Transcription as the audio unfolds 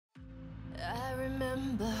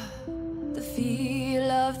remember the feel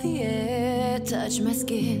of the air touch my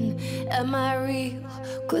skin. Am I real?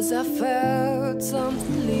 Cause I felt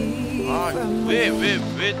something leave from me.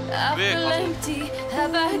 I feel empty.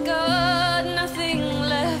 Have I got nothing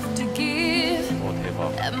left to give?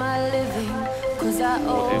 Am I living? Cause I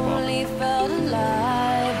only felt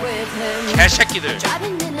alive with him. 개새끼들.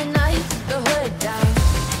 Driving in the night, the hood down.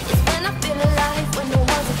 It's when I feel alive when no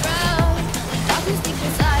one's around. Darkness deep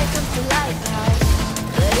inside comes to light now.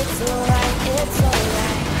 But it's alright, it's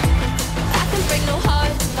alright. I can break no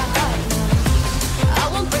heart if I hide now. I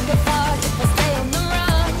won't break apart if I stay on the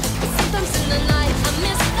run. But sometimes in the night I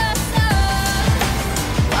miss the sun.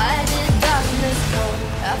 Why did darkness come?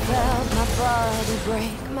 I felt my body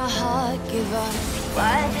break, my heart give up.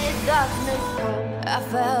 Why did darkness come? I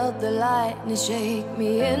felt the lightning shake me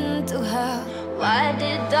into hell. Why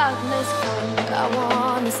did darkness come? I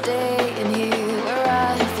wanna stay in here where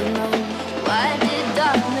I belong. Why did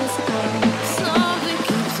darkness come? Something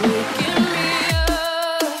keeps waking me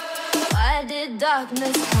up. Why did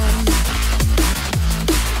darkness come?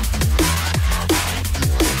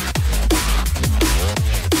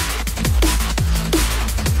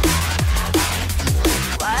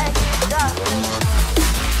 Why did darkness come?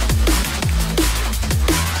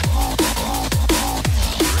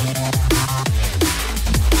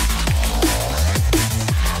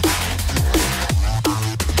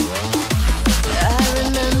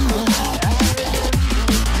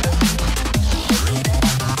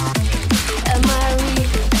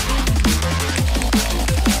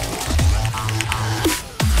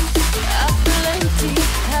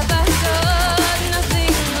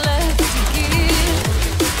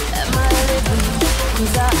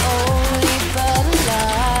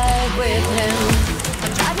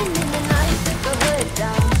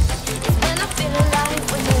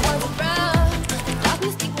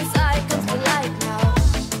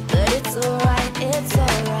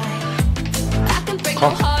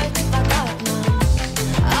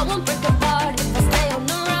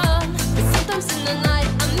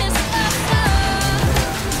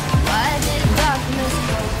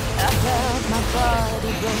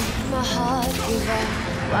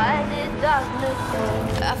 Why did darkness come?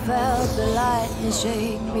 I felt the lightning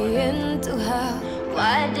shake me into hell.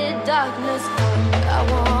 Why did darkness come? I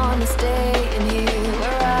wanna stay in here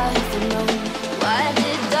where I belong. Why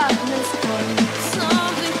did darkness come?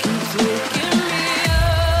 Something keeps waking me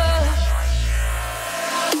up.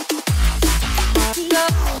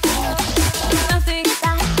 Nothing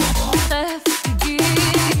left to give.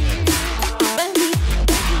 When we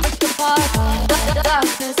break apart, the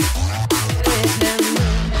darkness with him.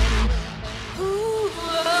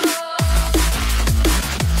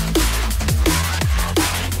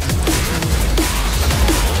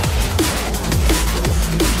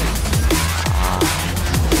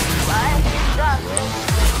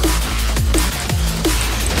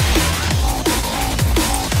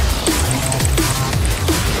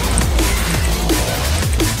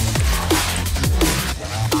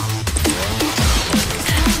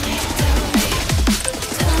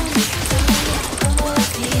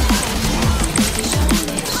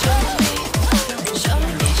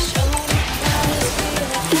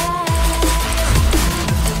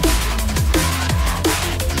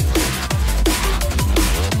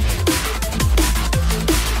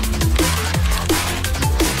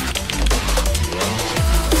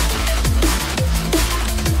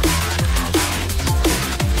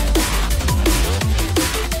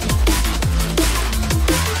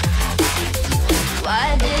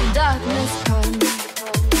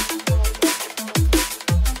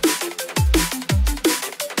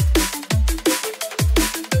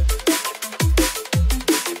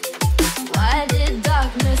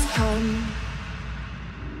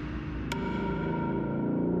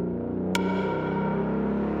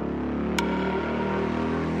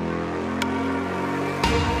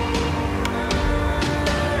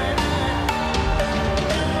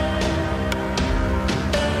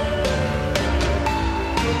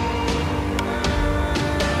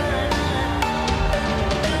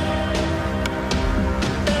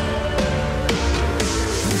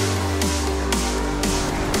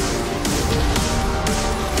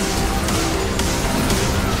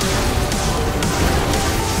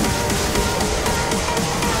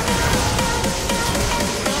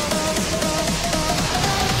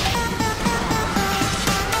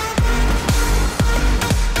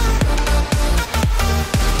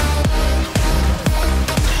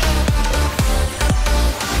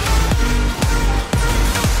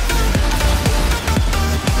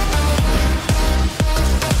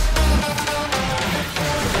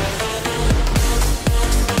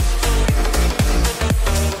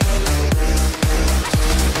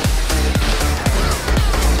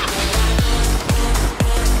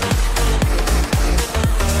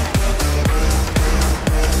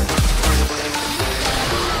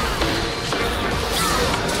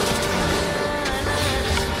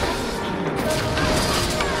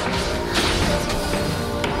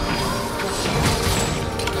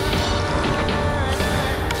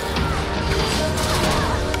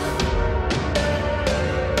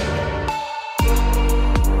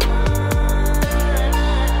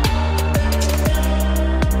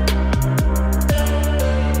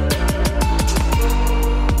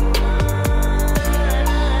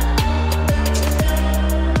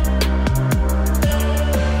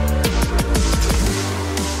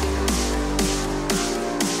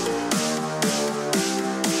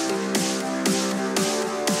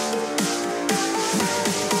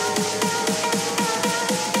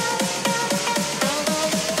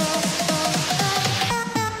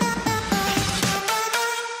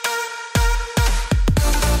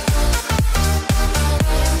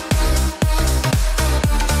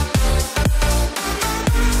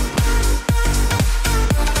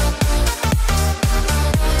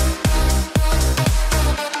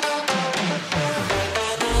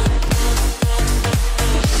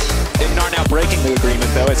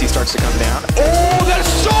 though, as he starts to come down. Oh, that is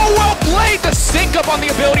so well played! The sync up on the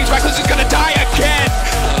abilities. Reckless is gonna die again!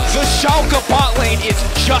 The S04 Bot Lane is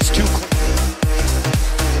just too clean.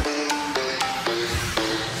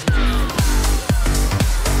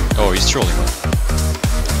 Oh, he's trolling one.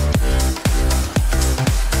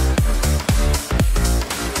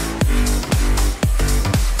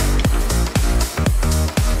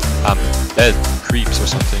 Dead creeps or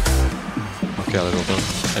something. Okay, a little bit.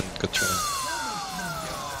 And good try.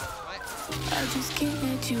 I just can't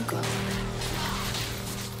let you go.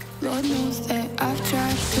 Lord knows that I've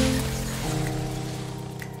tried to.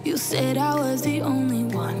 You said I was the only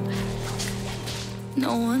one.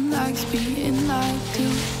 No one likes being lied to.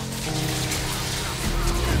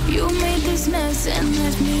 You made this mess and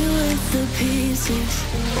left me with the pieces.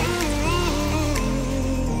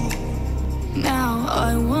 Now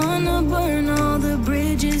I wanna burn all the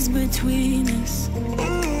bridges between us.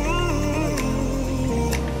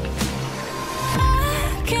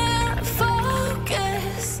 I can't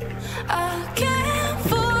focus, I can't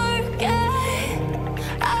forget.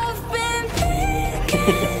 I've been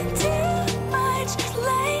thinking too much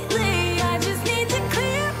lately. I just need to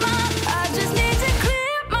clear my head. I just need to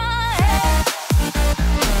clear my head.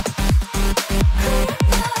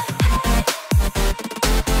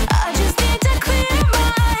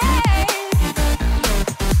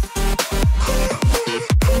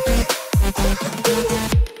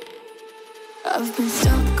 I've been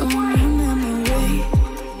stuck on your memory,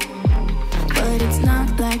 but it's not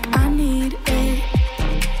like I need it.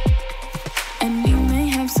 And we may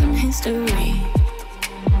have some history,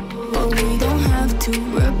 but we don't have to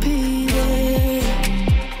repeat it.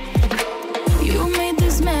 You made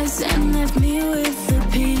this mess and left me with the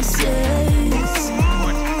pieces.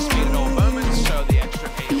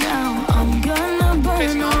 Now I'm gonna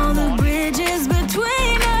burn all the bridges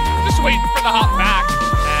between us. Just waiting for the hop back.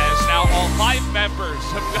 As now all 5 members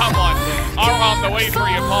of Goblin are on the way for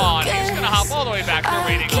Yvonne. He's gonna hop all the way back there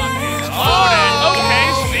waiting on his opponent. Okay,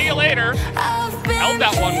 see you later. Held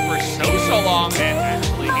that one for so long, and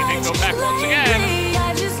actually he didn't go back once again. And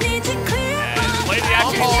play the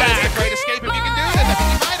action back. Great escape if you can do this. I think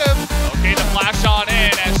you might have. Okay, the flash on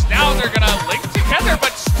in, as now they're gonna link together,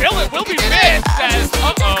 but still it will be missed as,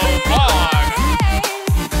 Pog.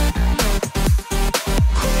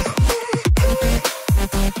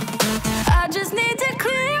 I just need to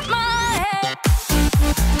clear my head.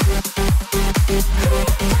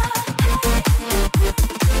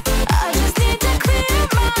 I just need to clear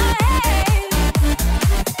my head.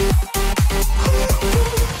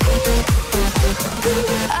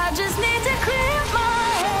 I just need to clear my head.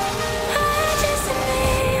 I just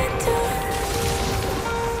need to.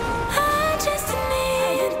 I just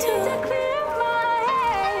need to clear my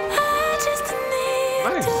head. I just need to.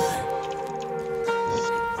 I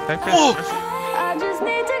just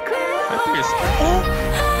need to clear my head.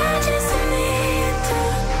 I just need to.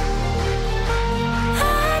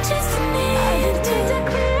 I just need to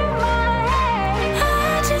clear my head. I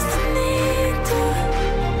just need to.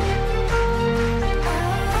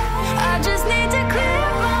 I just need to clear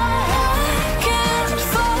my head. I can't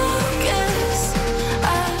focus.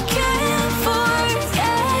 I can't forget.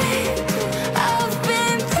 I've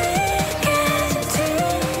been thinking too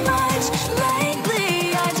much lately.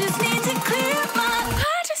 I just need to clear my.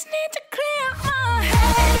 I just need to clear my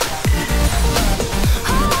head.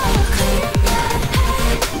 Oh, clear my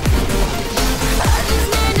head. I just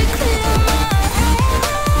need to clear my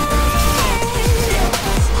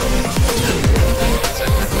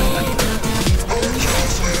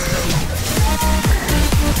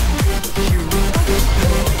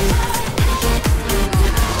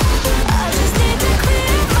I just need to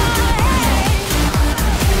clear my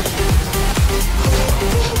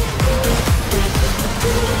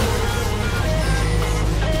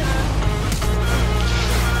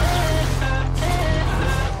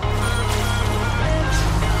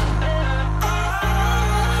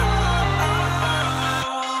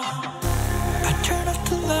I turned off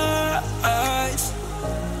the lights,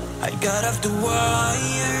 I got off the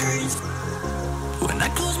wires. When I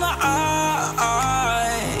close my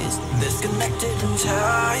eyes, disconnected and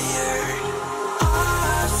tired.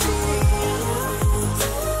 I see you.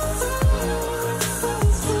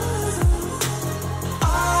 I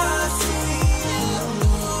see you,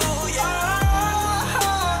 yeah.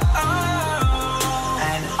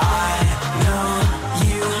 And I know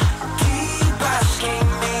you keep asking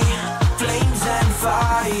me, flames and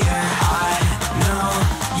fire. I know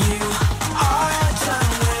you are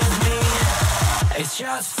done with me. It's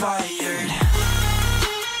just fired.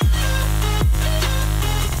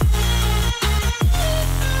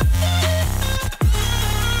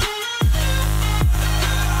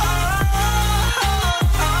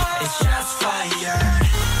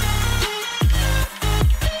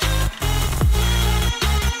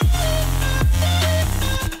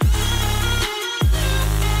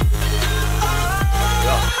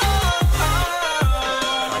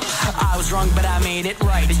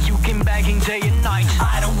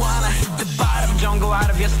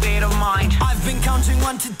 counting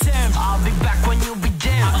 1 to 10. I'll be back when you'll be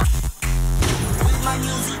dim. With my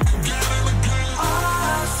music again and again.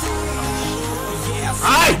 I see you. Yeah, I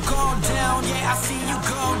see you go down. Yeah, I see you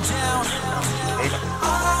go down.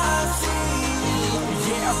 I see you.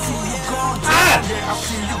 Yeah, I see you go down. Yeah, I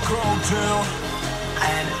see you go down.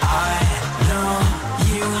 And I know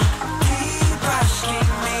you keep asking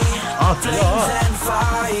me. Flames and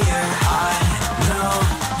fire. I know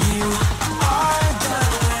you are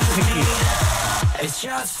done with me. It's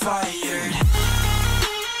just fired.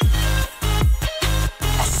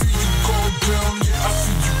 I see you go down, yeah, I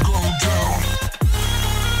see you go down.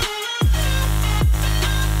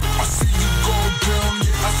 I see you go down,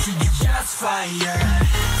 yeah, I see you just fired.